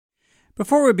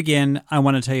Before we begin, I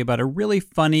want to tell you about a really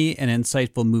funny and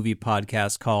insightful movie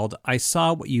podcast called I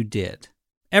Saw What You Did.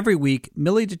 Every week,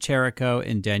 Millie DeCherico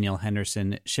and Danielle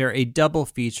Henderson share a double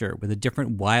feature with a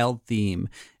different wild theme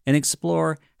and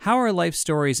explore how our life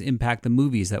stories impact the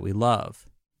movies that we love.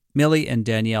 Millie and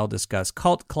Danielle discuss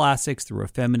cult classics through a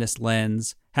feminist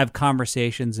lens, have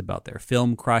conversations about their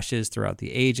film crushes throughout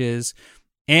the ages,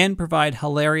 and provide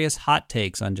hilarious hot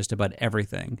takes on just about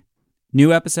everything.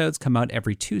 New episodes come out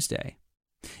every Tuesday.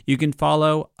 You can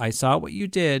follow I Saw What You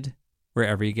Did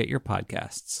wherever you get your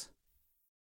podcasts.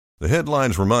 The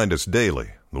headlines remind us daily,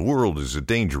 the world is a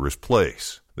dangerous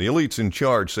place. The elites in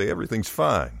charge say everything's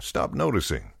fine, stop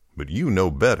noticing. But you know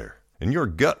better. And your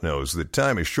gut knows that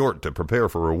time is short to prepare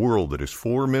for a world that is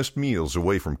 4 missed meals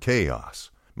away from chaos.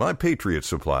 My Patriot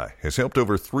Supply has helped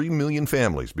over 3 million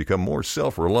families become more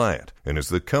self-reliant and is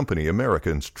the company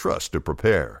Americans trust to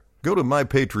prepare. Go to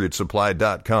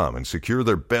MyPatriotSupply.com and secure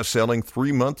their best-selling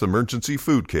 3-month emergency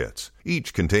food kits.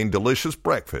 Each contain delicious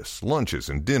breakfasts, lunches,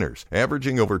 and dinners,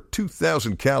 averaging over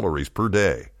 2,000 calories per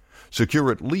day.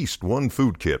 Secure at least one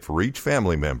food kit for each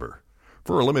family member.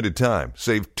 For a limited time,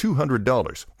 save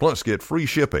 $200, plus get free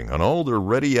shipping on all their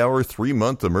Ready Hour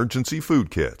 3-month emergency food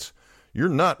kits. You're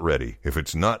not ready if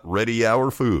it's not Ready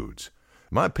Hour Foods.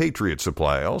 My Patriot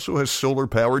Supply also has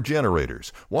solar-powered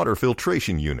generators, water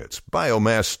filtration units,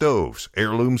 biomass stoves,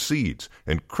 heirloom seeds,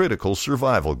 and critical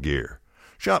survival gear.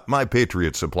 Shop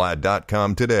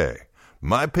MyPatriotSupply.com today.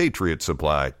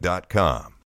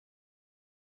 MyPatriotSupply.com.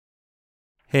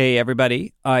 Hey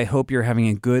everybody, I hope you're having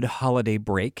a good holiday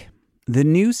break. The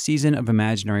new season of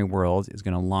Imaginary World is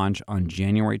going to launch on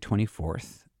January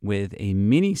 24th with a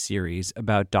mini-series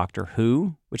about Doctor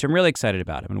Who, which I'm really excited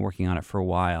about. I've been working on it for a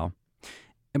while.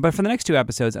 But for the next 2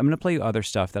 episodes, I'm going to play you other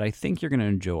stuff that I think you're going to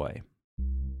enjoy.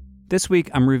 This week,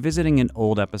 I'm revisiting an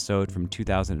old episode from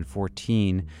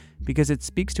 2014 because it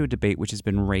speaks to a debate which has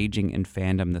been raging in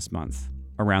fandom this month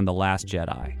around The Last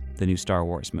Jedi, the new Star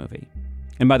Wars movie.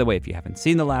 And by the way, if you haven't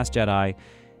seen The Last Jedi,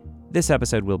 this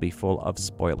episode will be full of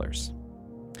spoilers.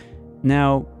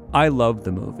 Now, I loved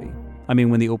the movie. I mean,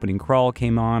 when the opening crawl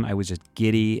came on, I was just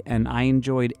giddy, and I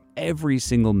enjoyed every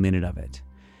single minute of it.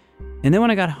 And then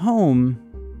when I got home,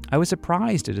 I was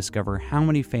surprised to discover how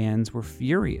many fans were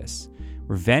furious,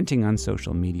 were venting on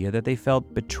social media that they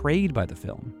felt betrayed by the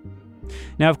film.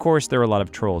 Now, of course, there are a lot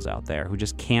of trolls out there who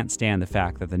just can't stand the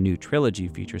fact that the new trilogy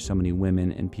features so many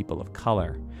women and people of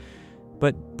color.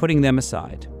 But putting them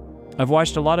aside, I've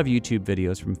watched a lot of YouTube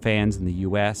videos from fans in the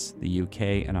US, the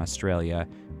UK, and Australia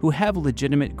who have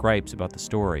legitimate gripes about the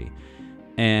story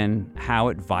and how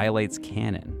it violates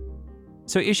canon.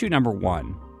 So issue number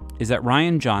 1 is that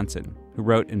Rian Johnson, who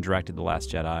wrote and directed The Last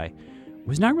Jedi,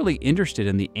 was not really interested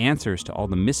in the answers to all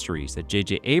the mysteries that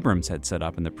J.J. Abrams had set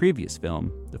up in the previous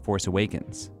film, The Force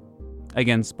Awakens.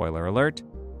 Again, spoiler alert.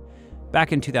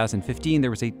 Back in 2015,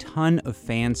 there was a ton of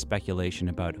fan speculation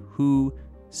about who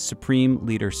Supreme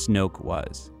Leader Snoke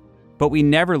was. But we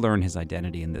never learn his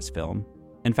identity in this film.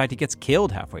 In fact, he gets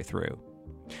killed halfway through.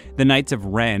 The Knights of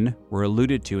Ren were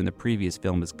alluded to in the previous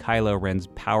film as Kylo Ren's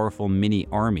powerful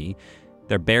mini-army.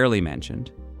 They're barely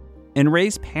mentioned. And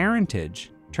Rey's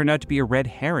parentage turned out to be a red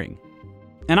herring.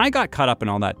 And I got caught up in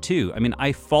all that too. I mean,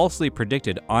 I falsely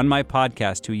predicted on my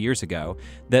podcast 2 years ago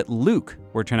that Luke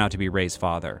would turn out to be Rey's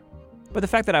father. But the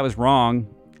fact that I was wrong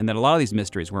and that a lot of these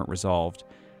mysteries weren't resolved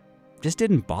just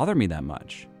didn't bother me that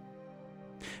much.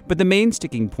 But the main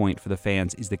sticking point for the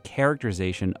fans is the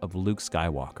characterization of Luke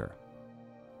Skywalker.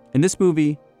 In this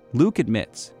movie, Luke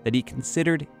admits that he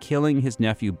considered killing his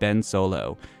nephew Ben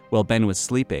Solo while Ben was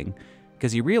sleeping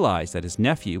because he realized that his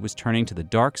nephew was turning to the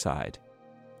dark side.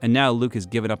 And now Luke has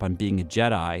given up on being a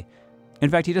Jedi. In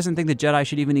fact, he doesn't think the Jedi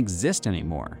should even exist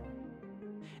anymore.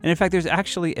 And in fact, there's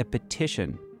actually a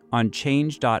petition on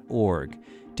change.org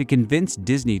to convince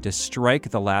Disney to strike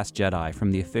The Last Jedi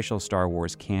from the official Star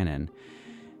Wars canon.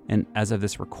 And as of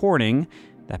this recording,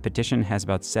 that petition has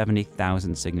about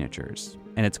 70,000 signatures,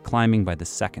 and it's climbing by the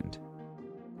second.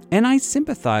 And I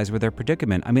sympathize with their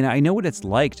predicament. I mean, I know what it's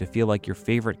like to feel like your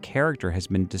favorite character has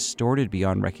been distorted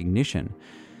beyond recognition.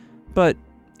 But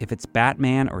if it's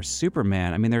Batman or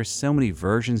Superman, I mean, there's so many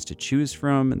versions to choose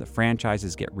from, and the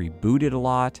franchises get rebooted a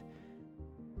lot.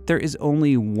 There is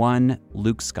only one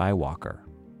Luke Skywalker.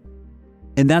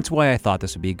 And that's why I thought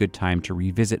this would be a good time to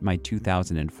revisit my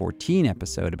 2014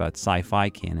 episode about sci-fi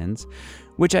canons,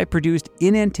 which I produced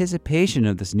in anticipation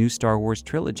of this new Star Wars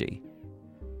trilogy.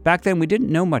 Back then, we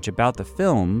didn't know much about the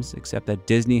films, except that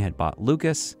Disney had bought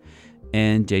Lucas,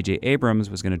 and J.J. Abrams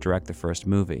was going to direct the first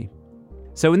movie.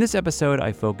 So in this episode,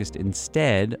 I focused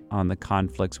instead on the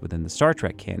conflicts within the Star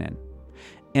Trek canon.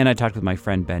 And I talked with my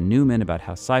friend Ben Newman about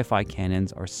how sci-fi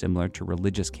canons are similar to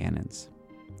religious canons.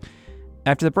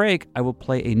 After the break, I will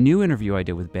play a new interview I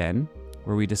did with Ben,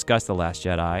 where we discussed The Last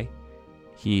Jedi.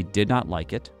 He did not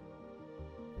like it.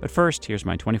 But first, here's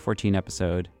my 2014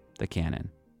 episode, The Canon.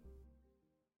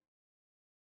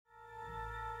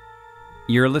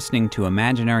 You're listening to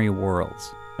Imaginary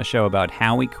Worlds, a show about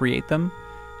how we create them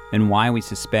and why we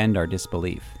suspend our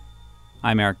disbelief.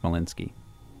 I'm Eric Molinsky.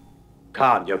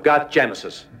 Khan, you've got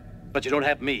Genesis, but you don't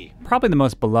have me. Probably the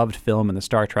most beloved film in the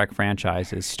Star Trek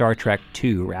franchise is Star Trek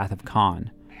II, Wrath of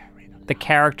Khan. The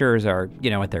characters are,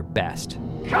 at their best.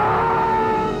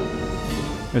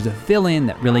 There's a villain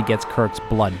that really gets Kirk's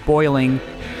blood boiling.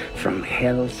 From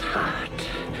hell's heart,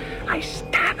 I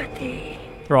stab at thee.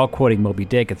 They're all quoting Moby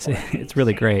Dick. It's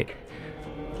really great.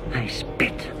 I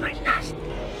spit my last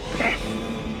breath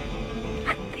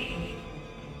at thee.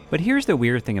 But here's the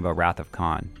weird thing about Wrath of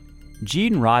Khan.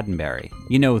 Gene Roddenberry,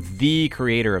 the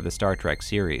creator of the Star Trek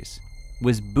series,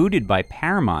 was booted by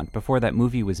Paramount before that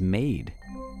movie was made.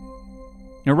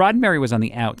 Now, Roddenberry was on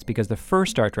the outs because the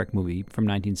first Star Trek movie from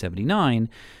 1979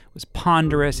 was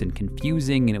ponderous and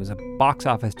confusing, and it was a box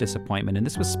office disappointment, and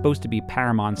this was supposed to be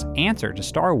Paramount's answer to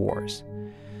Star Wars.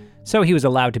 So he was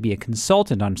allowed to be a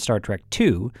consultant on Star Trek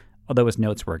II, although his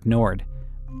notes were ignored.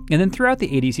 And then throughout the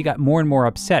 80s, he got more and more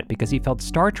upset because he felt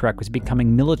Star Trek was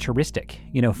becoming militaristic,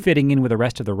 fitting in with the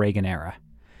rest of the Reagan era.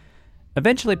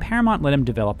 Eventually, Paramount let him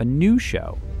develop a new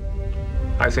show.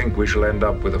 I think we shall end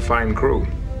up with a fine crew,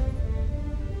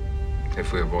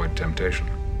 if we avoid temptation.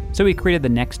 So he created The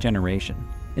Next Generation.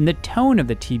 And the tone of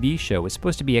the TV show was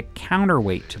supposed to be a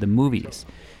counterweight to the movies.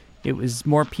 It was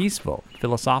more peaceful,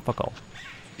 philosophical.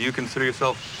 Do you consider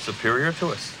yourself superior to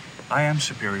us? I am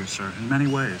superior, sir, in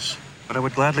many ways. But I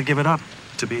would gladly give it up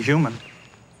to be human.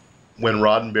 When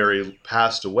Roddenberry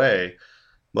passed away,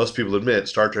 most people admit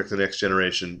Star Trek The Next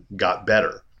Generation got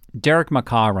better. Derek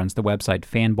McCaw runs the website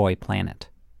Fanboy Planet.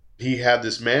 He had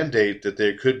this mandate that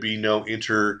there could be no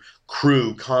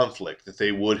inter-crew conflict, that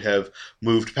they would have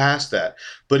moved past that.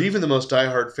 But even the most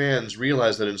diehard fans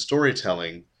realize that in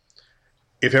storytelling,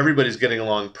 if everybody's getting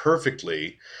along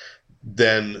perfectly,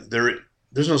 then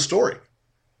there's no story.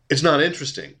 It's not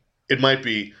interesting. It might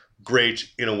be great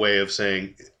in a way of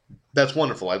saying, that's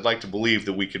wonderful, I'd like to believe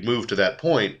that we could move to that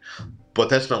point, but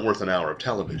that's not worth an hour of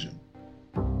television.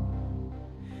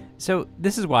 So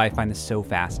this is why I find this so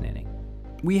fascinating.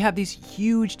 We have these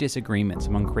huge disagreements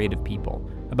among creative people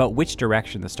about which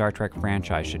direction the Star Trek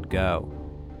franchise should go.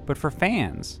 But for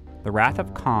fans, The Wrath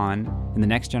of Khan and The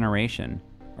Next Generation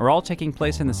are all taking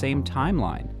place in the same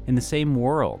timeline, in the same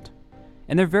world.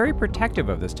 And they're very protective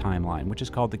of this timeline, which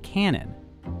is called the canon.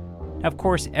 Now, of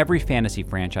course, every fantasy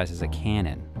franchise is a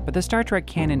canon, but the Star Trek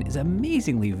canon is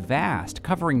amazingly vast,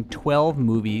 covering 12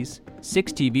 movies,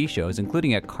 6 TV shows,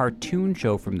 including a cartoon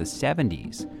show from the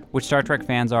 70s, which Star Trek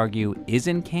fans argue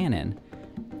isn't canon,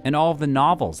 and all of the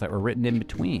novels that were written in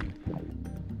between.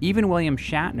 Even William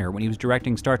Shatner, when he was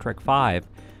directing Star Trek V,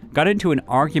 got into an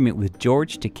argument with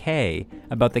George Takei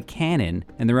about the canon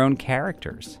and their own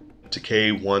characters.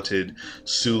 Takei wanted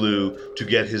Sulu to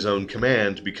get his own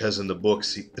command because in the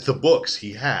books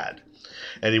he had.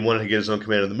 And he wanted to get his own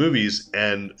command in the movies,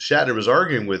 and Shatner was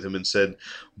arguing with him and said,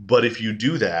 but if you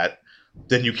do that,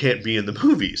 then you can't be in the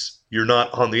movies. You're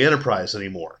not on the Enterprise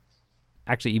anymore.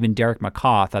 Actually, even Derek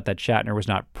McCaw thought that Shatner was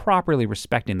not properly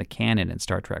respecting the canon in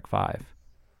Star Trek V.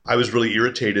 I was really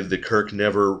irritated that Kirk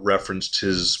never referenced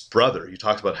his brother. He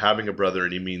talks about having a brother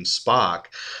and he means Spock,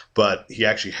 but he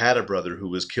actually had a brother who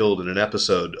was killed in an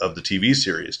episode of the TV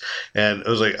series. And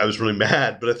I was really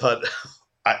mad, but I thought,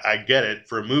 I get it.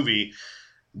 For a movie,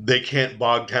 they can't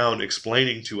bog down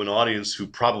explaining to an audience who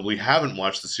probably haven't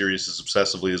watched the series as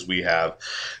obsessively as we have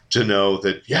to know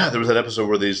that, yeah, there was that episode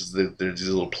where there's these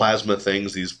little plasma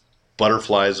things, these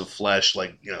butterflies of flesh,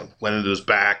 went into his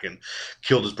back and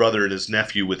killed his brother and his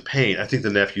nephew with pain. I think the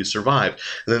nephew survived.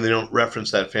 And then they don't reference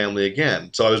that family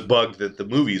again. So I was bugged that the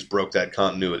movies broke that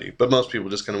continuity. But most people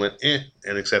just kind of went,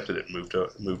 and accepted it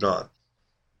and moved on.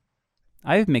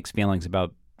 I have mixed feelings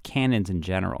about canons in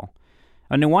general.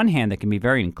 On the one hand, they can be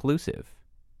very inclusive.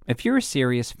 If you're a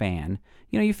serious fan,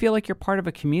 you feel like you're part of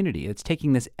a community that's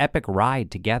taking this epic ride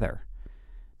together.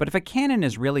 But if a canon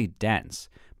is really dense,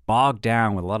 bogged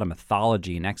down with a lot of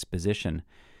mythology and exposition,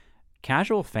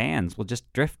 casual fans will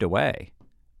just drift away,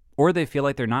 or they feel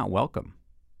like they're not welcome.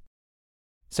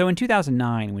 So in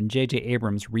 2009, when J.J.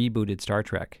 Abrams rebooted Star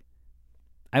Trek,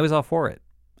 I was all for it.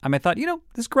 I thought, this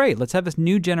is great. Let's have this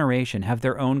new generation have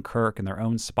their own Kirk and their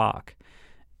own Spock.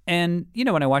 And,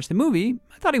 when I watched the movie,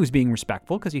 I thought he was being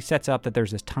respectful because he sets up that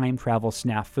there's this time travel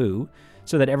snafu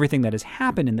so that everything that has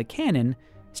happened in the canon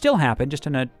still happen, just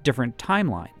in a different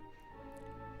timeline.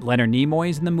 Leonard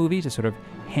Nimoy's in the movie to sort of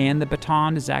hand the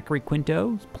baton to Zachary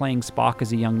Quinto, playing Spock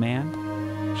as a young man.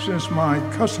 Since my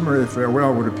customary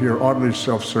farewell would appear oddly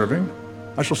self-serving,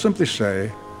 I shall simply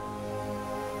say,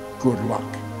 good luck.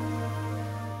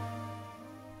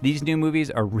 These new movies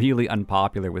are really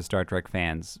unpopular with Star Trek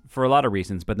fans, for a lot of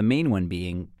reasons, but the main one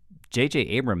being J.J.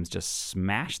 Abrams just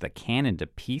smashed the canon to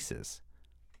pieces.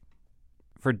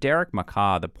 For Derek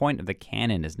McCaw, the point of the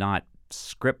canon is not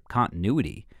script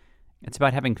continuity. It's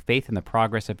about having faith in the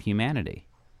progress of humanity.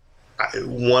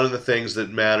 One of the things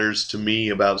that matters to me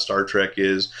about Star Trek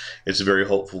is it's a very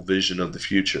hopeful vision of the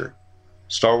future.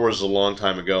 Star Wars is a long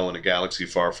time ago in a galaxy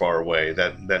far, far away.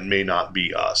 That may not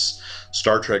be us.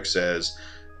 Star Trek says,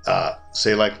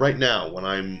 say like right now, when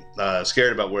I'm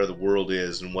scared about where the world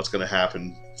is and what's going to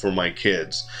happen for my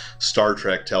kids, Star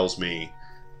Trek tells me,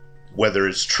 whether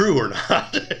it's true or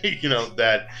not,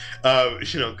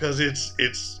 because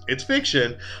it's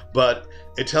fiction, but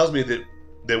it tells me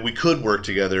that we could work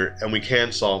together and we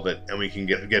can solve it and we can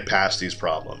get past these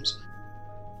problems.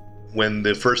 When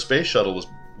the first space shuttle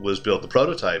was built, the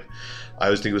prototype, I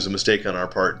always think it was a mistake on our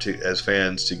part as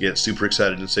fans to get super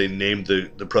excited and say, name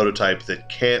the prototype that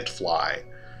can't fly,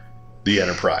 the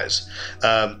Enterprise.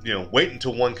 Wait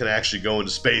until one can actually go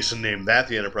into space and name that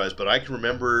the Enterprise. But I can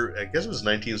remember, I guess it was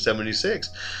 1976,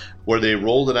 where they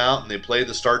rolled it out and they played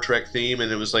the Star Trek theme,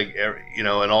 and it was like,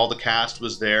 and all the cast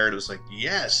was there, and it was like,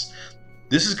 yes,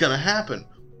 this is going to happen.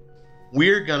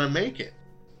 We're going to make it.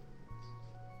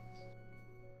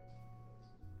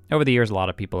 Over the years, a lot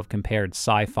of people have compared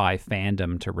sci-fi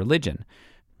fandom to religion.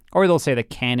 Or they'll say the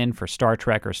canon for Star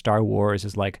Trek or Star Wars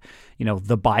is like,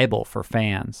 the Bible for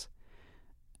fans.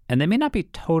 And they may not be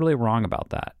totally wrong about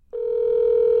that.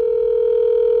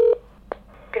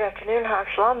 Good afternoon, Har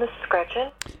Shalom. This is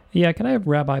Gretchen. Yeah, can I have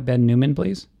Rabbi Ben Newman,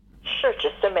 please? Sure,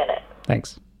 just a minute.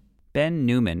 Thanks. Ben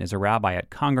Newman is a rabbi at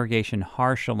Congregation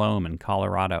Har Shalom in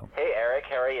Colorado. Hey, Eric,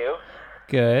 how are you?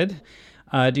 Good.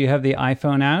 Do you have the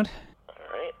iPhone out? All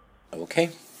right.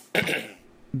 Okay.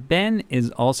 Ben is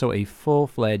also a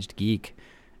full-fledged geek.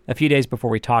 A few days before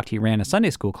we talked, he ran a Sunday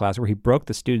school class where he broke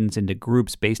the students into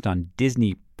groups based on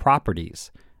Disney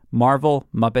properties: Marvel,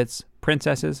 Muppets,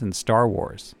 Princesses, and Star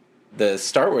Wars. The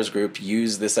Star Wars group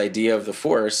used this idea of the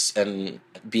Force and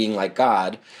being like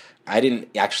God. I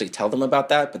didn't actually tell them about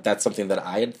that, but that's something that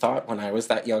I had thought when I was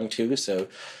that young too, so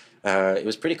it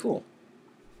was pretty cool.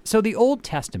 So the Old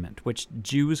Testament, which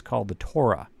Jews call the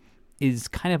Torah, is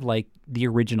kind of like the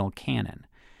original canon.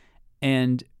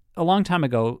 And a long time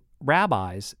ago,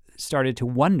 rabbis started to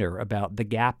wonder about the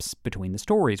gaps between the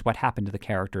stories, what happened to the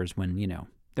characters when,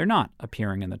 they're not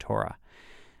appearing in the Torah.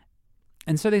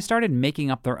 And so they started making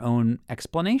up their own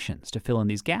explanations to fill in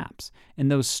these gaps.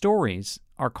 And those stories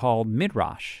are called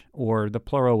midrash, or the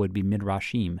plural would be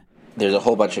midrashim. There's a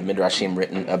whole bunch of midrashim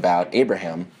written about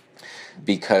Abraham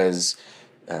because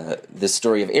the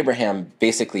story of Abraham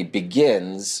basically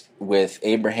begins with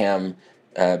Abraham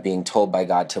being told by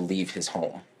God to leave his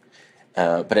home.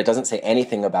 But it doesn't say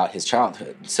anything about his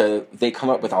childhood. So they come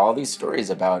up with all these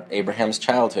stories about Abraham's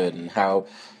childhood and how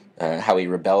he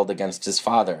rebelled against his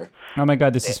father. Oh my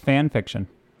God, this is fan fiction.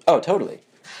 Oh, totally.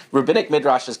 Rabbinic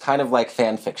midrash is kind of like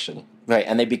fan fiction, right?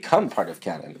 And they become part of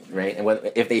canon, right?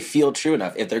 And if they feel true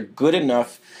enough, if they're good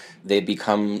enough, they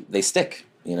stick.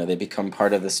 They become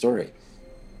part of the story.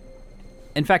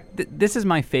 In fact, this is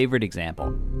my favorite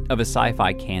example of a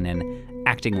sci-fi canon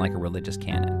acting like a religious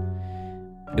canon.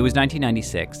 It was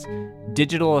 1996.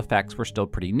 Digital effects were still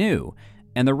pretty new,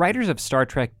 and the writers of Star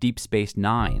Trek Deep Space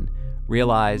Nine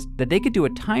realized that they could do a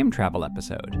time travel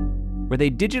episode where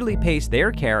they digitally paste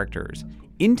their characters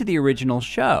into the original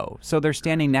show, so they're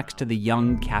standing next to the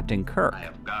young Captain Kirk. I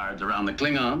have guards around the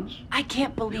Klingons. I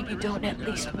can't believe you don't at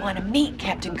least want to meet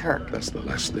Captain Kirk. That's the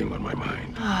last thing on my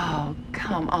mind. Oh,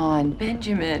 come on,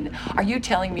 Benjamin. Are you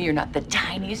telling me you're not the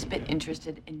tiniest bit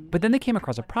interested in... But then they came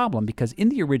across a problem because in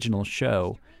the original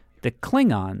show, the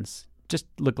Klingons just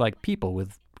look like people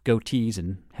with goatees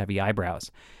and heavy eyebrows.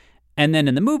 And then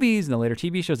in the movies and the later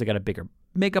TV shows, they got a bigger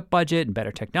makeup budget and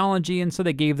better technology, and so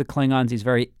they gave the Klingons these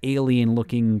very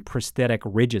alien-looking prosthetic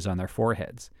ridges on their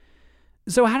foreheads.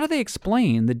 So how do they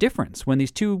explain the difference when these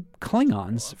two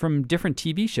Klingons from different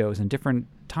TV shows and different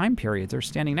time periods are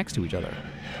standing next to each other?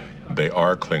 They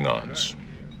are Klingons,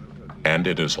 and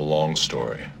it is a long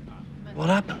story. What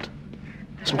happened?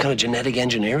 Some kind of genetic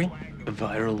engineering? A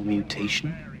viral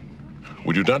mutation?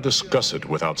 We do not discuss it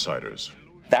with outsiders.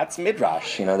 That's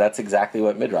midrash. That's exactly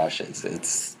what midrash is.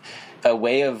 It's a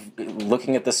way of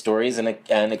looking at the stories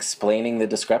and explaining the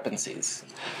discrepancies.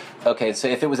 Okay, so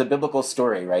if it was a biblical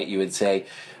story, right, you would say,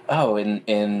 oh,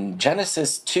 in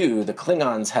Genesis 2, the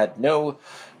Klingons had no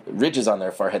ridges on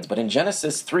their foreheads, but in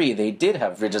Genesis 3, they did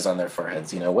have ridges on their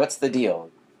foreheads. What's the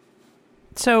deal?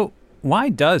 So why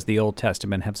does the Old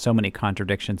Testament have so many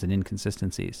contradictions and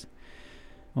inconsistencies?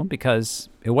 Well, because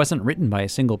it wasn't written by a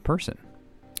single person.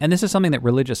 And this is something that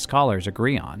religious scholars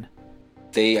agree on.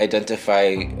 They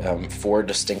identify 4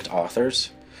 distinct authors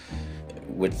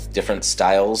with different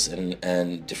styles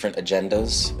and different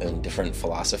agendas and different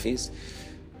philosophies.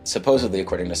 Supposedly,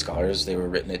 according to scholars, they were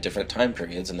written at different time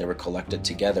periods and they were collected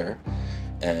together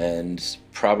and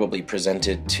probably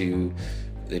presented to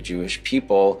the Jewish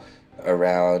people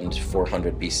around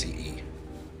 400 BCE.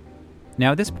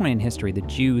 Now, at this point in history, the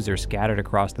Jews are scattered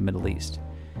across the Middle East,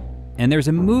 and there's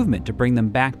a movement to bring them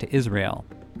back to Israel,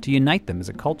 to unite them as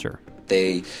a culture.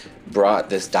 They brought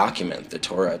this document, the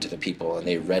Torah, to the people, and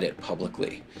they read it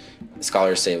publicly.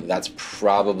 Scholars say that's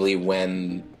probably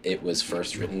when it was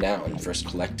first written down, first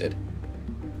collected.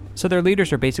 So their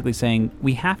leaders are basically saying,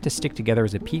 we have to stick together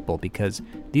as a people because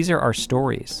these are our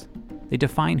stories. They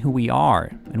define who we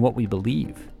are and what we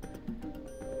believe.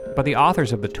 But the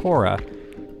authors of the Torah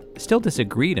still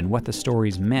disagreed on what the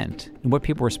stories meant and what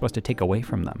people were supposed to take away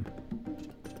from them.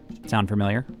 Sound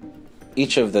familiar?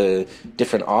 Each of the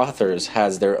different authors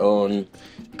has their own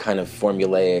kind of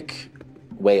formulaic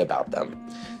way about them.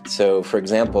 So, for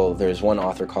example, there's one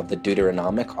author called the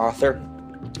Deuteronomic author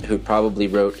who probably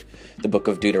wrote the book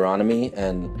of Deuteronomy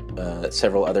and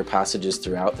several other passages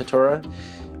throughout the Torah.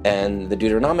 And the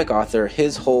Deuteronomic author,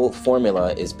 his whole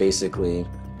formula is basically,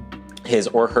 his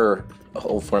or her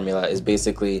whole formula is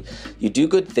basically, you do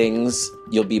good things,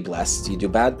 you'll be blessed. You do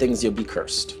bad things, you'll be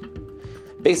cursed.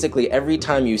 Basically, every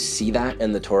time you see that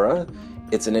in the Torah,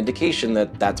 it's an indication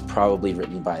that that's probably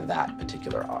written by that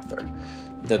particular author.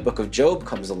 The book of Job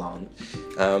comes along,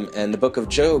 and the book of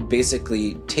Job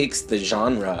basically takes the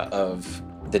genre of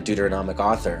the Deuteronomic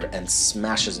author and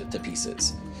smashes it to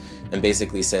pieces. And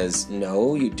basically says,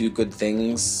 no, you do good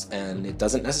things, and it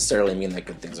doesn't necessarily mean that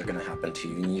good things are going to happen to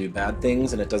you. And you do bad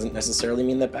things, and it doesn't necessarily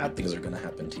mean that bad things are going to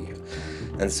happen to you.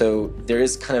 And so there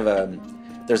is kind of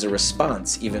there's a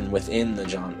response even within the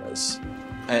genres.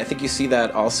 I think you see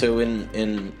that also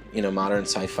in modern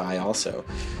sci-fi also.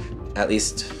 At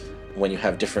least when you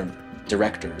have different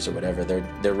directors or whatever,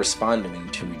 they're responding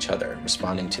to each other,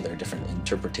 responding to their different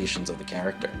interpretations of the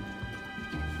character.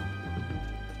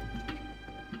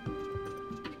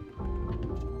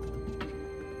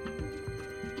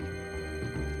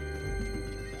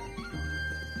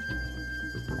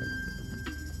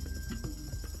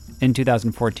 In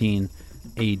 2014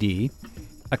 AD,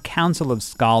 a council of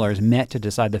scholars met to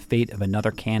decide the fate of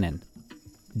another canon.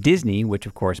 Disney, which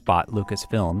of course bought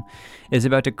Lucasfilm, is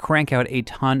about to crank out a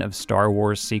ton of Star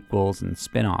Wars sequels and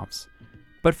spin-offs.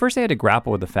 But first they had to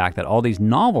grapple with the fact that all these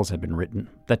novels had been written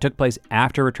that took place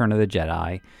after Return of the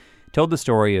Jedi, told the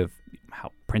story of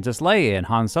how Princess Leia and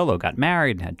Han Solo got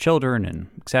married and had children, and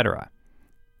etc.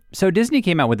 So Disney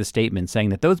came out with a statement saying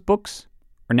that those books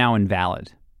are now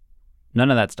invalid. None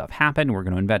of that stuff happened. We're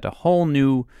going to invent a whole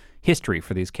new history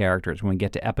for these characters when we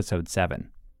get to episode 7.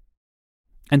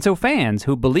 And so fans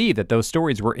who believe that those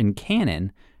stories were in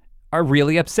canon are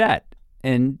really upset.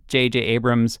 And J.J.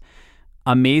 Abrams,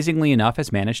 amazingly enough,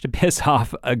 has managed to piss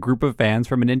off a group of fans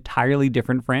from an entirely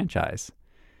different franchise.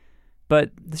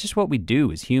 But this is what we do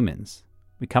as humans.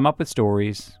 We come up with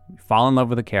stories, we fall in love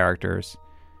with the characters,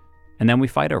 and then we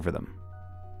fight over them.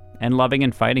 And loving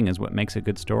and fighting is what makes a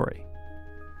good story.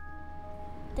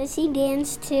 Does he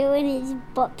dance too in his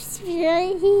books?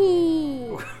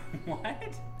 What?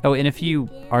 Oh, and if you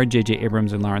are J.J.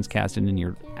 Abrams and Lawrence Kasdan and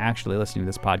you're actually listening to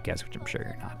this podcast, which I'm sure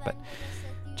you're not, but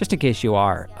just in case you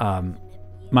are,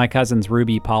 my cousins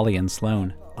Ruby, Polly, and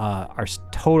Sloan are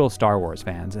total Star Wars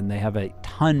fans, and they have a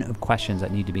ton of questions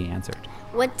that need to be answered.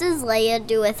 What does Leia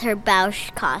do with her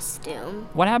Bausch costume?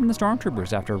 What happened to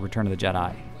Stormtroopers after Return of the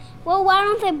Jedi? Well, why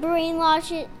don't they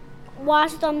brainwash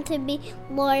them to be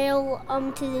loyal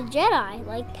to the Jedi?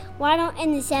 Like, why don't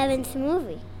in the 7th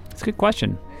movie? It's a good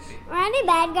question. Did any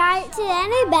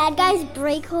bad guys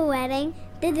break her wedding?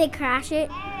 Did they crash it?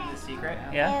 The secret?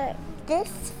 Yeah.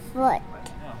 This foot.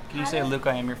 Oh. Can you say, Luke,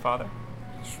 I am your father?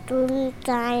 Luke,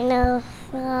 I am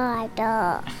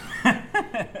father.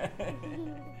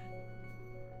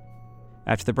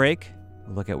 After the break,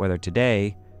 we'll look at whether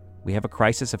today we have a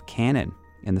crisis of canon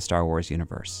in the Star Wars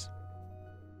universe.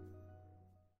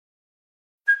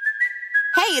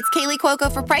 Hey, it's Kaylee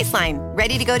Cuoco for Priceline.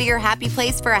 Ready to go to your happy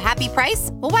place for a happy price?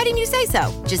 Well, why didn't you say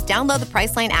so? Just download the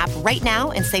Priceline app right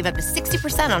now and save up to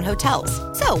 60% on hotels.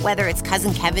 So whether it's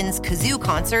Cousin Kevin's Kazoo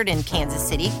Concert in Kansas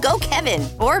City, go Kevin,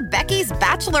 or Becky's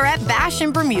Bachelorette Bash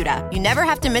in Bermuda, you never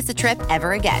have to miss a trip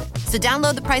ever again. So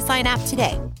download the Priceline app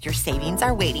today. Your savings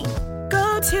are waiting.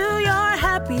 Go to your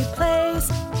happy place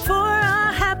for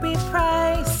a happy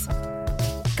price.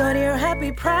 Go to your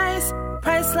happy price,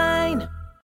 Priceline.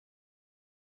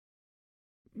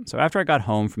 So after I got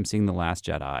home from seeing The Last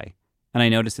Jedi, and I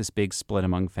noticed this big split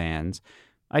among fans,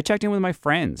 I checked in with my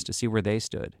friends to see where they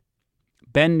stood.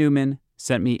 Ben Newman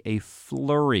sent me a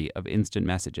flurry of instant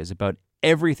messages about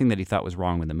everything that he thought was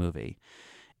wrong with the movie.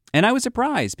 And I was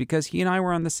surprised because he and I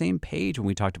were on the same page when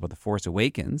we talked about The Force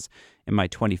Awakens in my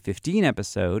 2015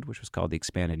 episode, which was called The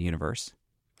Expanded Universe.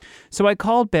 So I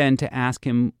called Ben to ask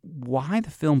him why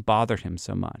the film bothered him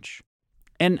so much.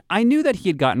 And I knew that he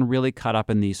had gotten really caught up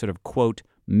in the sort of, quote,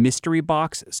 mystery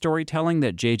box storytelling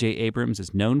that J.J. Abrams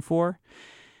is known for.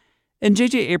 And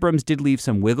J.J. Abrams did leave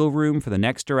some wiggle room for the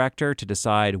next director to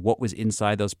decide what was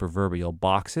inside those proverbial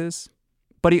boxes.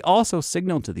 But he also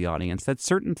signaled to the audience that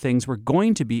certain things were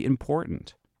going to be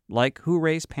important, like who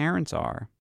Rey's parents are.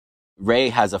 Rey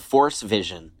has a Force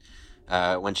vision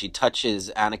when she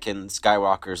touches Anakin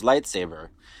Skywalker's lightsaber.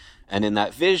 And in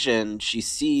that vision, she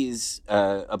sees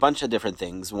a bunch of different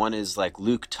things. One is like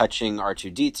Luke touching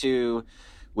R2-D2,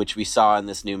 which we saw in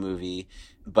this new movie.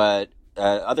 But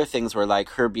other things were like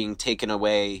her being taken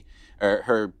away, or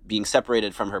her being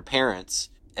separated from her parents.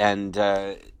 And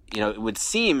it would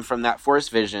seem from that Force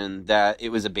vision that it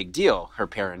was a big deal, her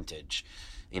parentage,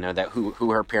 that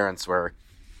who her parents were.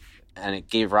 And it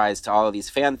gave rise to all of these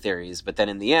fan theories. But then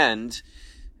in the end,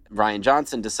 Rian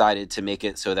Johnson decided to make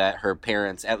it so that her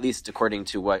parents, at least according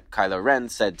to what Kylo Ren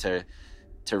said to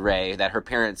Rey, that her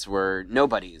parents were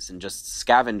nobodies and just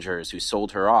scavengers who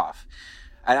sold her off.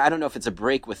 I don't know if it's a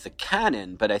break with the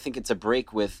canon, but I think it's a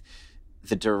break with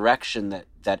the direction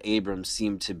that Abrams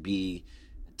seemed to be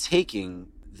taking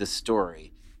the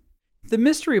story. The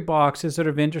mystery box is sort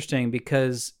of interesting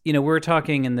because, we're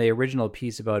talking in the original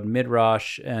piece about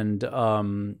Midrash and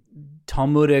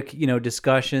Talmudic,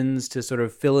 discussions to sort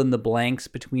of fill in the blanks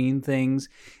between things.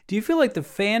 Do you feel like the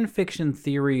fan fiction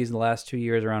theories in the last 2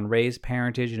 years around Rey's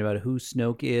parentage and about who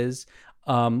Snoke is,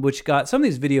 which got some of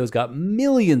these videos got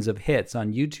millions of hits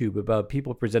on YouTube about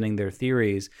people presenting their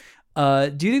theories.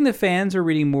 Do you think the fans are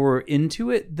reading more into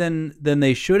it than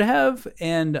they should have?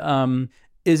 And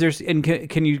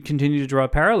can you continue to draw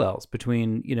parallels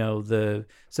between the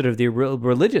sort of the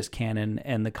religious canon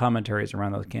and the commentaries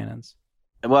around those canons?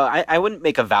 Well, I wouldn't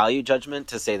make a value judgment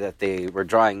to say that they were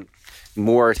drawing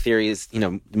more theories,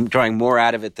 drawing more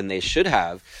out of it than they should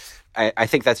have. I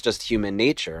think that's just human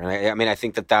nature. And I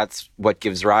think that that's what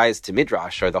gives rise to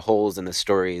Midrash, are the holes in the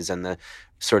stories and the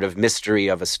sort of mystery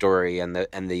of a story and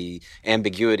the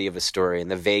ambiguity of a story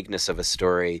and the vagueness of a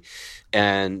story.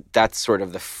 And that's sort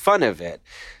of the fun of it.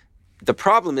 The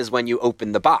problem is when you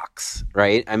open the box,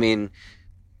 right?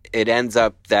 It ends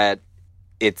up that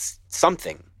it's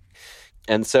something.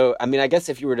 And so, I guess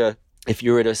if you were to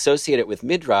associate it with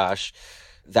Midrash,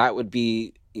 that would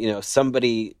be,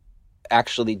 somebody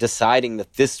actually deciding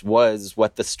that this was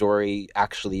what the story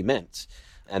actually meant.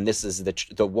 And this is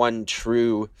the one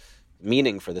true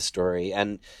meaning for the story.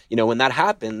 And, when that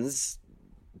happens,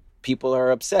 people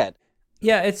are upset.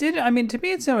 Yeah, to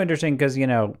me, it's so interesting because,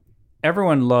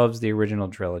 everyone loves the original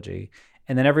trilogy.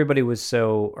 And then everybody was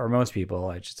or most people,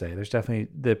 I should say, there's definitely,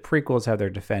 the prequels have their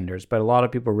defenders, but a lot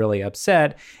of people are really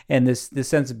upset. And this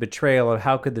sense of betrayal of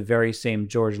how could the very same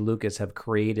George Lucas have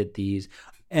created these.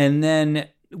 And then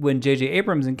when J.J.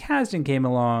 Abrams and Kasdan came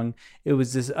along, it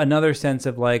was this another sense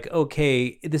of like,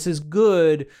 okay, this is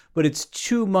good, but it's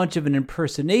too much of an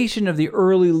impersonation of the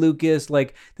early Lucas,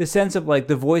 like the sense of like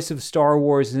the voice of Star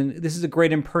Wars. And this is a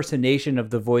great impersonation of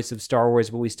the voice of Star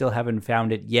Wars, but we still haven't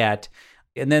found it yet.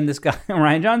 And then this guy,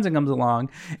 Rian Johnson, comes along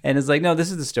and is like, no,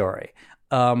 this is the story.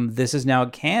 This is now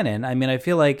canon. I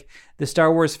feel like the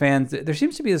Star Wars fans, there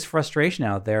seems to be this frustration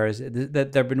out there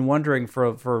that they've been wondering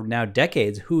for now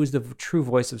decades, who is the true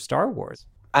voice of Star Wars?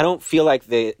 I don't feel like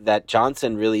that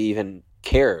Johnson really even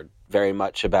cared very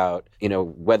much about,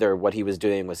 whether what he was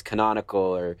doing was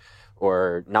canonical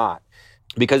or not.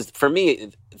 Because for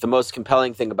me, the most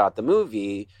compelling thing about the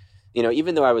movie,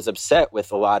 even though I was upset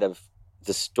with a lot of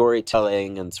the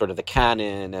storytelling and sort of the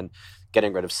canon and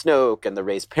getting rid of Snoke and the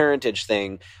Rey's parentage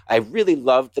thing, I really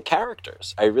loved the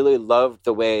characters. I really loved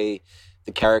the way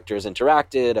the characters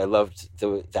interacted. I loved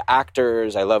the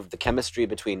actors. I loved the chemistry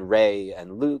between Rey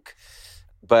and Luke.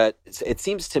 But it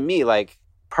seems to me like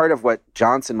part of what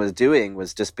Johnson was doing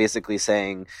was just basically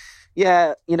saying,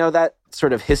 yeah, that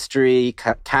sort of history,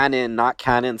 canon, not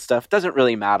canon stuff doesn't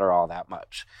really matter all that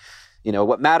much.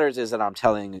 What matters is that I'm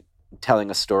telling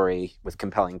a story with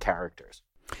compelling characters.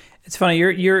 It's funny,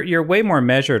 you're way more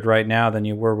measured right now than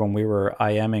you were when we were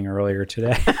IMing earlier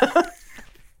today.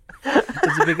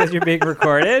 Is it because you're being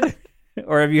recorded,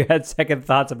 or have you had second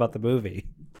thoughts about the movie?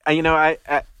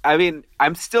 I mean,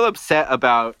 I'm still upset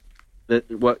about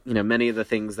many of the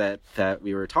things that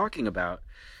we were talking about,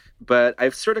 but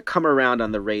I've sort of come around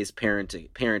on the Rey's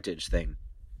parentage thing.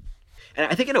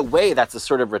 And I think in a way that's a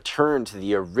sort of return to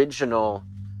the original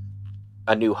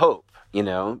A New Hope,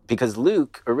 because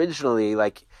Luke originally,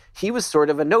 he was sort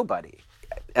of a nobody.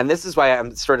 And this is why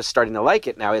I'm sort of starting to like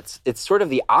it now. It's sort of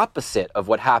the opposite of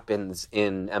what happens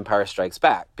in Empire Strikes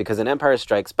Back, because in Empire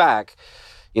Strikes Back,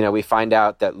 we find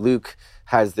out that Luke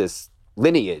has this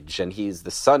lineage and he's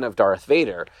the son of Darth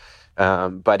Vader.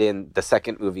 But in the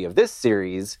second movie of this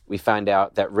series, we find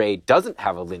out that Rey doesn't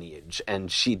have a lineage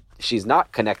and she's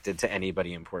not connected to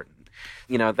anybody important.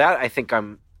 That I think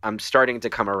I'm starting to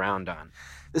come around on.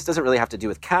 This doesn't really have to do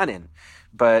with canon,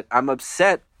 but I'm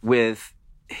upset with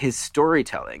his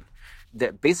storytelling.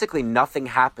 That basically nothing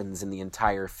happens in the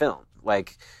entire film.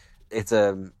 It's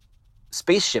a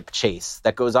spaceship chase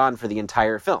that goes on for the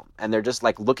entire film, and they're just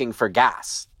looking for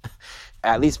gas.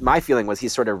 At least my feeling was he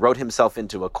sort of wrote himself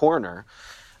into a corner,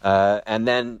 and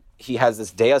then he has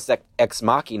this Deus Ex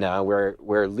Machina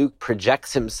where Luke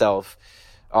projects himself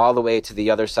all the way to the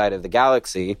other side of the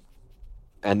galaxy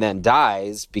and then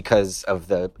dies because of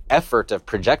the effort of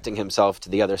projecting himself to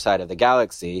the other side of the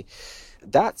galaxy.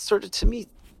 That sort of, to me,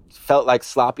 felt like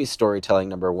sloppy storytelling,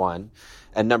 number one.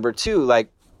 And number two,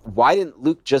 why didn't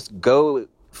Luke just go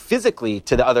physically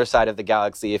to the other side of the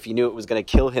galaxy if he knew it was going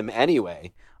to kill him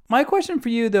anyway? My question for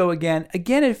you, though, again,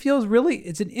 it feels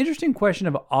it's an interesting question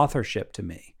of authorship to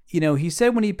me. He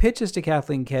said when he pitches to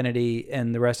Kathleen Kennedy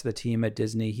and the rest of the team at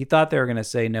Disney, he thought they were going to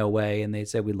say no way, and they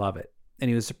said, we love it. And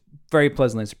he was very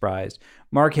pleasantly surprised.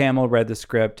 Mark Hamill read the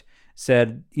script,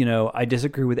 said, I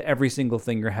disagree with every single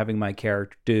thing you're having my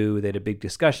character do. They had a big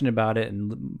discussion about it,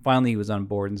 and finally he was on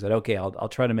board and said, okay, I'll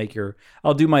try to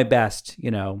I'll do my best.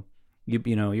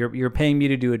 You're paying me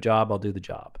to do a job, I'll do the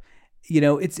job.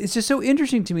 It's just so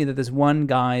interesting to me that this one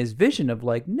guy's vision of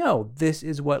no, this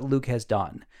is what Luke has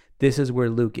done. This is where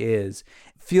Luke is.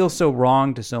 Feels so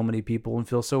wrong to so many people and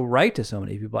feels so right to so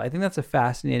many people. I think that's a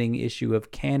fascinating issue of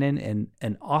canon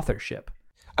and authorship.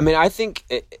 I mean, I think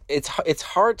it's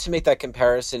hard to make that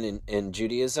comparison in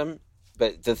Judaism,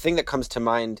 but the thing that comes to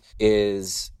mind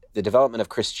is the development of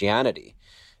Christianity.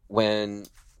 When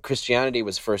Christianity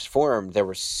was first formed, there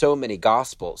were so many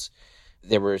gospels.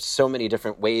 There were so many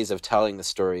different ways of telling the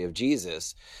story of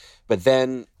Jesus. But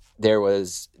then there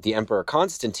was the Emperor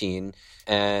Constantine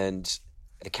and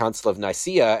the Council of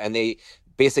Nicaea, and they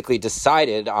basically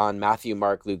decided on Matthew,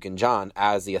 Mark, Luke, and John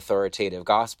as the authoritative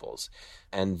gospels.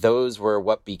 And those were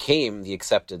what became the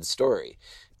accepted story.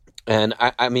 And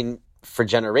I mean, for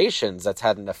generations, that's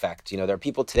had an effect. There are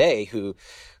people today who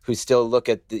still look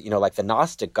at the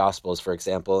Gnostic gospels, for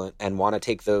example, and want to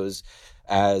take those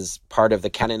as part of the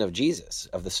canon of Jesus,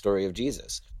 of the story of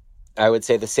Jesus. I would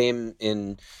say the same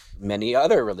in many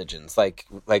other religions, like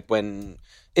when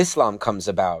Islam comes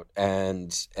about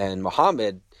and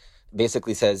Muhammad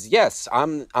basically says, yes,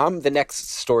 I'm the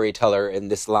next storyteller in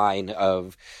this line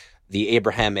of the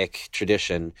Abrahamic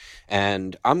tradition.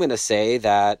 And I'm going to say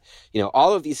that,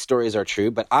 all of these stories are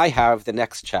true, but I have the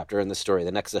next chapter in the story,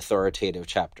 the next authoritative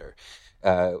chapter.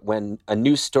 When a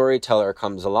new storyteller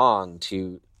comes along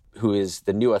who is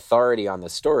the new authority on the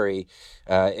story,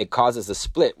 it causes a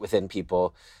split within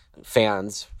people,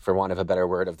 fans, for want of a better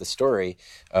word, of the story,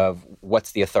 of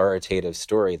what's the authoritative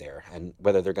story there and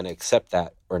whether they're going to accept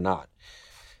that or not.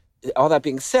 All that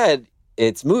being said,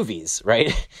 it's movies,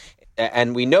 right?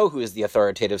 And we know who is the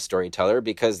authoritative storyteller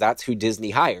because that's who Disney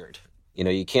hired.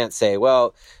 You can't say,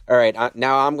 well, all right,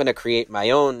 now I'm going to create my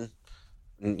own,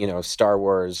 Star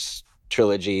Wars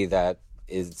trilogy that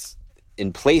is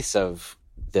in place of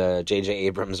the J.J.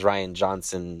 Abrams, Rian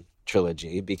Johnson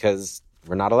trilogy, because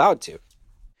we're not allowed to.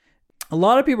 A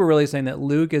lot of people are really saying that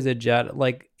Luke is a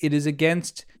Jedi. It is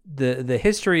against the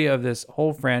history of this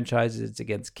whole franchise. It's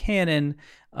against canon.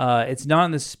 It's not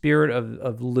in the spirit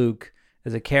of Luke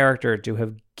as a character to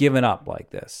have given up like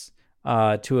this,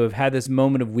 to have had this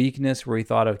moment of weakness where he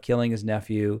thought of killing his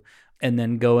nephew and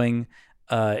then going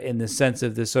in the sense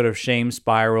of this sort of shame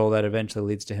spiral that eventually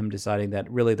leads to him deciding that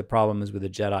really the problem is with the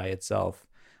Jedi itself.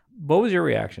 What was your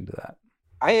reaction to that?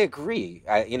 I agree,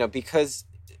 because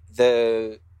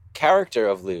the character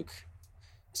of Luke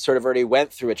sort of already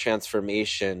went through a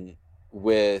transformation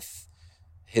with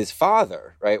his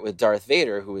father, right, with Darth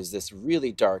Vader, who is this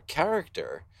really dark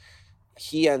character,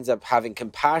 he ends up having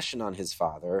compassion on his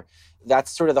father.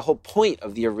 That's sort of the whole point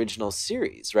of the original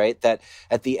series, right? That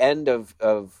at the end of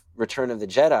Return of the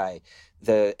Jedi,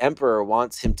 the Emperor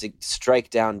wants him to strike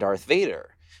down Darth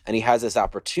Vader. And he has this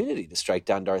opportunity to strike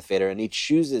down Darth Vader, and he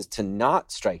chooses to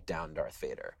not strike down Darth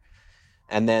Vader.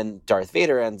 And then Darth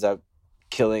Vader ends up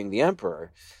killing the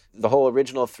Emperor. The whole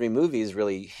original 3 movies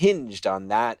really hinged on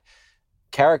that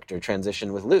character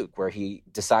transition with Luke, where he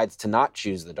decides to not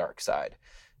choose the dark side.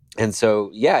 And so,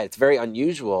 yeah, it's very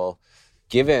unusual,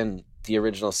 given the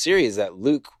original series, that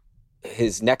Luke,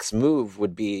 his next move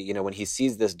would be, you know, when he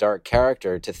sees this dark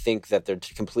character, to think that they're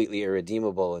completely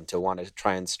irredeemable and to want to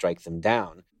try and strike them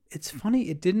down. It's funny,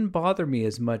 it didn't bother me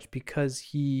as much because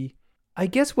I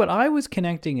guess what I was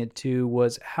connecting it to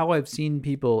was how I've seen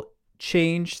people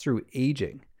change through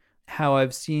aging, how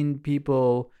I've seen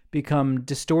people become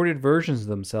distorted versions of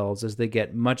themselves as they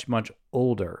get much, much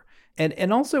older.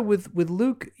 And also with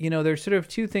Luke, you know, there's sort of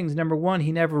 2 things. Number one,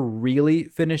 he never really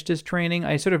finished his training.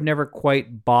 I sort of never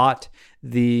quite bought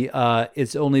the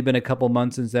it's only been a couple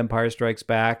months since Empire Strikes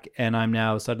Back, and I'm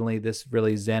now suddenly this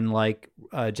really Zen-like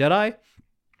Jedi.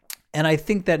 And I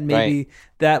think that maybe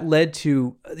that led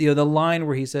to, you know, the line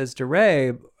where he says to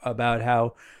Rey about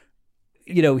how,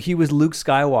 you know, he was Luke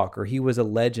Skywalker, he was a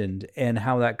legend, and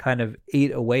how that kind of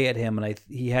ate away at him. And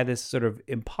he had this sort of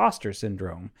imposter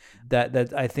syndrome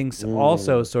that I think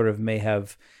also sort of may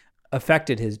have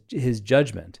affected his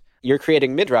judgment. You're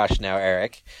creating Midrash now,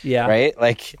 Eric. Yeah. Right?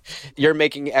 Like, you're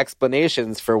making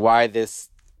explanations for why this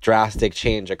drastic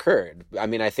change occurred. I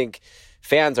mean, I think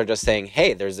fans are just saying,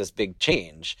 hey, there's this big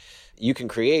change. You can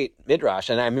create Midrash.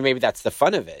 And I mean, maybe that's the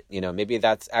fun of it. You know, maybe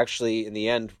that's actually, in the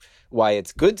end, why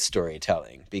it's good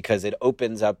storytelling, because it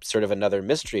opens up sort of another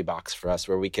mystery box for us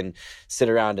where we can sit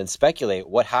around and speculate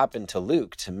what happened to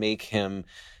Luke to make him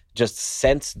just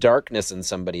sense darkness in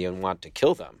somebody and want to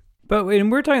kill them. But when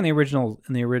we're talking in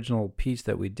the original piece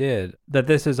that we did, that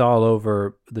this is all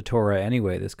over the Torah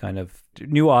anyway, this kind of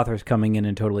new authors coming in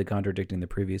and totally contradicting the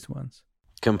previous ones.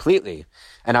 Completely.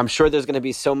 And I'm sure there's going to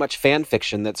be so much fan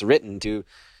fiction that's written to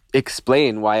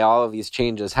explain why all of these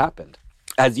changes happened.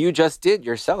 As you just did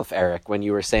yourself, Eric, when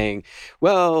you were saying,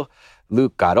 well,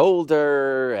 Luke got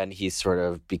older and he sort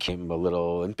of became a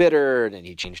little embittered and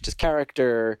he changed his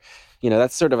character. You know,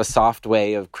 that's sort of a soft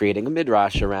way of creating a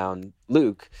midrash around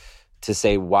Luke to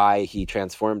say why he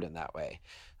transformed in that way.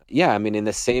 Yeah, I mean, in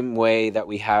the same way that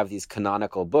we have these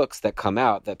canonical books that come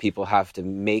out that people have to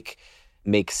make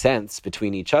sense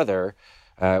between each other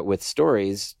with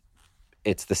stories,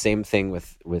 it's the same thing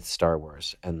with Star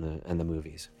Wars and the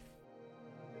movies.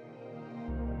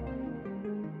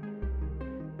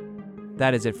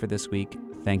 That is it for this week.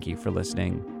 Thank you for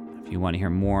listening. If you want to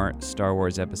hear more Star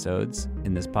Wars episodes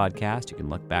in this podcast, you can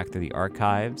look back through the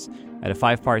archives at a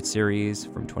 5-part series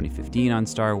from 2015 on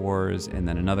Star Wars, and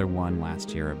then another one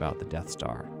last year about the Death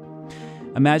Star.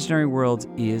 Imaginary Worlds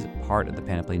is part of the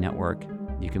Panoply Network.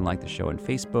 You can like the show on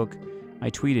Facebook.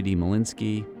 I tweet at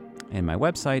eMalinsky, and my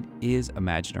website is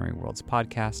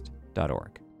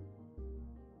imaginaryworldspodcast.org.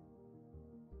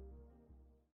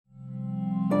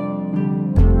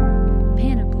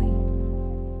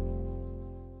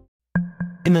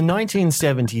 In the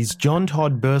 1970s, John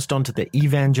Todd burst onto the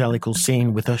evangelical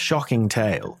scene with a shocking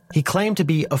tale. He claimed to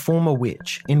be a former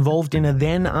witch involved in a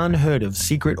then unheard-of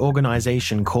secret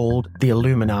organization called the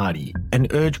Illuminati,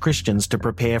 and urged Christians to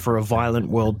prepare for a violent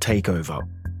world takeover.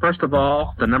 First of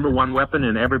all, the number one weapon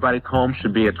in everybody's home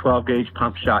should be a 12-gauge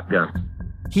pump shotgun.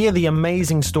 Hear the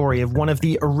amazing story of one of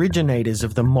the originators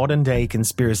of the modern-day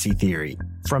conspiracy theory.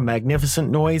 From Magnificent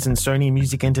Noise and Sony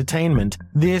Music Entertainment,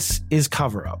 this is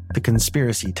Cover Up, the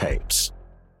Conspiracy Tapes.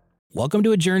 Welcome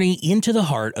to a journey into the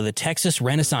heart of the Texas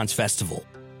Renaissance Festival,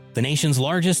 the nation's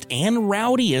largest and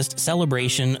rowdiest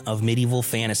celebration of medieval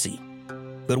fantasy.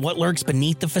 But what lurks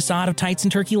beneath the facade of tights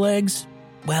and turkey legs?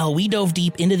 Well, we dove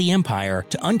deep into the empire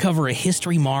to uncover a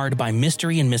history marred by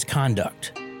mystery and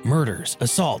misconduct, murders,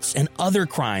 assaults, and other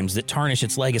crimes that tarnish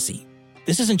its legacy.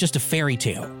 This isn't just a fairy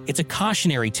tale, it's a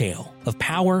cautionary tale of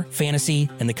power, fantasy,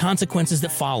 and the consequences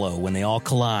that follow when they all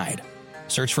collide.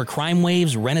 Search for Crime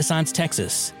Waves Renaissance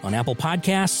Texas on Apple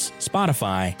Podcasts,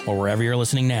 Spotify, or wherever you're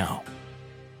listening now.